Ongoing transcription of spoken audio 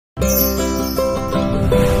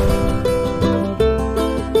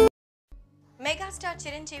Megastar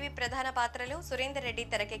Chiranjeevi ప్రధాన పాత్రలో సురేందర్ రెడ్డి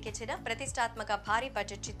తెరకెక్కించిన ప్రతిష్టాత్మక భారీ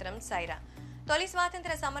బడ్జెట్ చిత్రం సయ్ రా. తొలి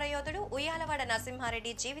స్వాతంత్ర సమరయోధుడు ఉయ్యాలవాడ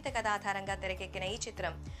నరసింహారెడ్డి జీవిత కథ ఆధారంగా తెరకెక్కిన ఈ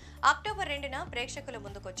చిత్రం అక్టోబర్ 2న ప్రేక్షకుల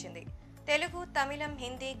ముందుకొచ్చింది. తెలుగు, తమిళం,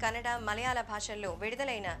 హిందీ, కన్నడ, మలయాళ భాషల్లో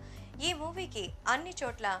విడుదలైన ఈ మూవీకి అన్ని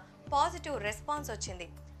చోట్ల పాజిటివ్ రెస్పాన్స్ వచ్చింది.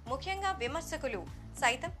 ముఖ్యంగా విమర్శకులు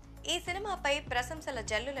సైతం ఈ సినిమాపై ప్రశంసల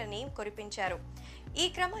జల్లులని కురిపించారు. ఈ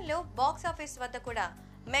క్రమంలో బాక్సాఫీస్ వద్ద కూడా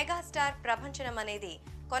మెగాస్టార్ ప్రపంచనం అనేది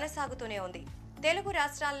కొనసాగుతూనే ఉంది. తెలుగు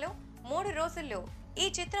రాష్ట్రాల్లో 3 రోజుల్లో ఈ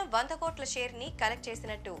చిత్రం 100 కోట్ల షేర్ ని కలెక్ట్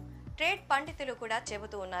చేసినట్టు ట్రేడ్ పండితులు కూడా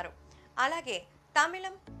చెబుతూ ఉన్నారు. అలాగే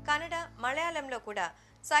తమిళం, కన్నడ, మలయాళంలో కూడా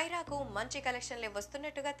సయ్ రాకు మంచి కలెక్షన్లే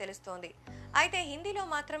వస్తున్నట్టుగా తెలుస్తోంది. అయితే హిందీలో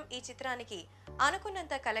మాత్రం ఈ చిత్రానికి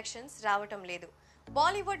అనుకున్నంత కలెక్షన్స్ రావటం లేదు.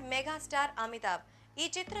 బాలీవుడ్ మెగాస్టార్ అమితాబ్ ఈ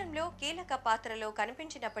చిత్రంలో కీలక పాత్రలో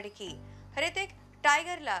కనిపించినప్పటికీ హృతిక్,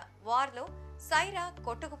 టైగర్ల వార్లో సయ్ రా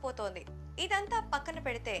కొట్టుకుపోతోంది. ఇదంతా పక్కన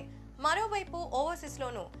పెడితే మరోవైపు ఓవర్సీస్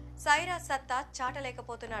లోనూ సయ్ రా సత్తా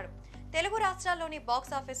చాటలేకపోతున్నాడు. తెలుగు రాష్ట్రాల్లోని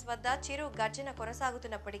బాక్సాఫీస్ వద్ద చిరు గర్జన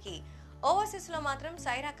కొనసాగుతున్నప్పటికీ ఓవర్సీస్ లో మాత్రం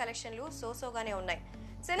సయ్ రా కలెక్షన్లు సోసోగానే ఉన్నాయి.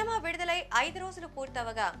 సినిమా విడుదలై 5 రోజులు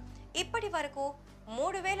పూర్తవగా ఇప్పటి వరకు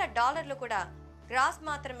 $3,000 కూడా గ్రాస్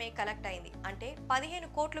మాత్రమే కలెక్ట్ అయింది. అంటే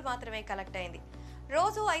 15 కోట్లు మాత్రమే కలెక్ట్ అయింది.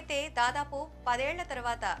 రోజు అయితే దాదాపు 10 ఏళ్ల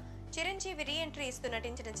తర్వాత చిరంజీవి రీ ఎంట్రీ ఇస్తూ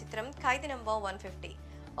నటించిన చిత్రం ఖైదీ నంబర్ 150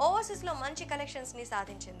 ఓవర్సీస్ లో మంచి కలెక్షన్స్ ని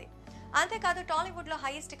సాధించింది. అంతేకాదు టాలీవుడ్ లో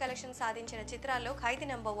హైయెస్ట్ కలెక్షన్ సాధించిన చిత్రాల్లో ఖైదీ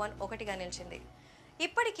నంబర్ 1 ఒకటిగా నిలిచింది.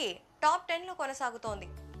 ఇప్పటికీ టాప్ 10 లో కొనసాగుతోంది.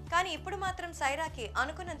 కానీ ఇప్పుడు మాత్రం సయ్ రాకి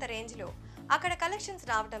అనుకున్నంత రేంజ్ లో అక్కడ కలెక్షన్స్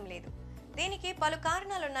రావడం లేదు. దీనికి పలు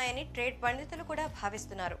కారణాలున్నాయని ట్రేడ్ పండితులు కూడా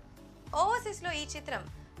భావిస్తున్నారు. ఓవర్సీస్ లో ఈ చిత్రం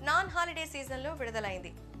నాన్ హాలిడే సీజన్ లో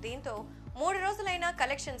విడుదలైంది. దీంతో 3 రోజులైనా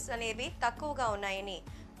కలెక్షన్స్ అనేవి తక్కువగా ఉన్నాయని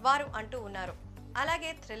వారు అంటూ ఉన్నారు.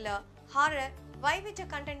 అలాగే థ్రిల్లర్, హారర్, వైవిధ్య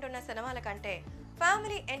కంటెంట్ ఉన్న సినిమాల కంటే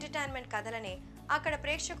ఫ్యామిలీ ఎంటర్టైన్మెంట్ కథలని అక్కడ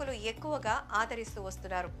ప్రేక్షకులు ఎక్కువగా ఆదరిస్తూ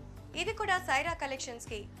వస్తున్నారు. ఇది కూడా సయ్ రా కలెక్షన్స్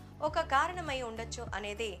కి ఒక కారణమై ఉండొచ్చు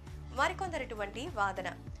అనేది మరికొందరిటువంటి వాదన.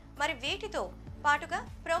 మరి వీటితో పాటుగా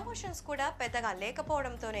ప్రమోషన్స్ కూడా పెద్దగా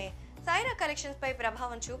లేకపోవడంతోనే సయ్ రా కలెక్షన్స్ పై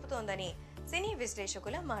ప్రభావం చూపుతోందని సినీ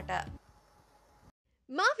విశ్లేషకుల మాట.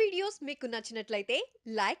 మా వీడియోస్ మీకు నచ్చినట్లయితే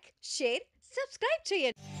లైక్, షేర్, సబ్స్క్రైబ్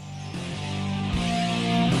చేయండి.